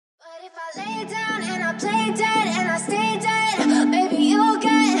if I lay down and I play dead and I stay dead, maybe you'll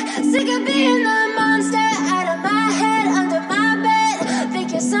get sick of being the monster out of my head, under my bed.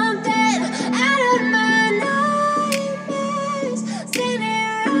 Think you're something out of my nightmares,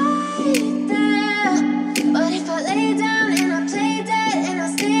 standing right there. But if I lay down and I play dead and I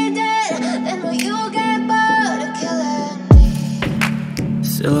stay dead, then will you get bored of killing me?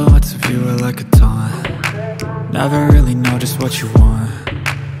 Silhouettes of you are like a taunt. Never really know just what you want.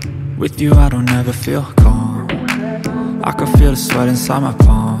 With you I don't ever feel calm. I can feel the sweat inside my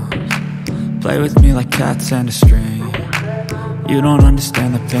palms. Play with me like cats and a string. You don't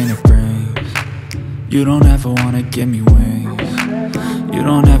understand the pain it brings. You don't ever wanna give me wings. You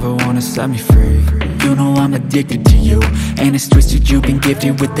don't ever wanna set me free. You know I'm addicted to you, and it's twisted, you've been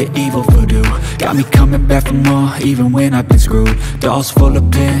gifted with the evil voodoo. Got me coming back for more, even when I've been screwed. Dolls full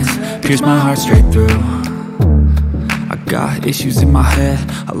of pins, pierce my heart straight through. I got issues in my head,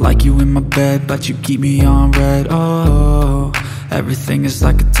 I like you in my bed, but you keep me on red. Oh, everything is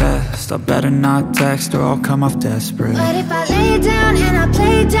like a test, I better not text or I'll come off desperate. But if I lay down and I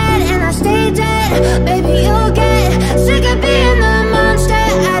play dead and I stay dead, baby you'll get sick of being the monster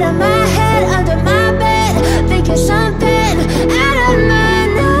out of my head, under my bed. Think you're something out of my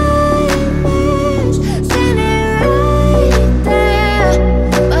nightmares, standing right there.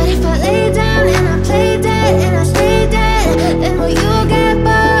 But if I lay down and I play dead and I stay dead, then will you get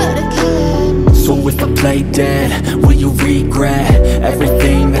bored of killing me? So if I play dead, will you regret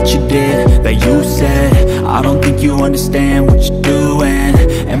everything that you did, that you said? I don't think you understand what you're doing,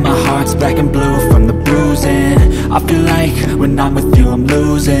 and my heart's black and blue from the bruising. I feel like when I'm with you I'm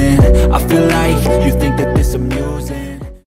losing. I feel like you think that this amusing.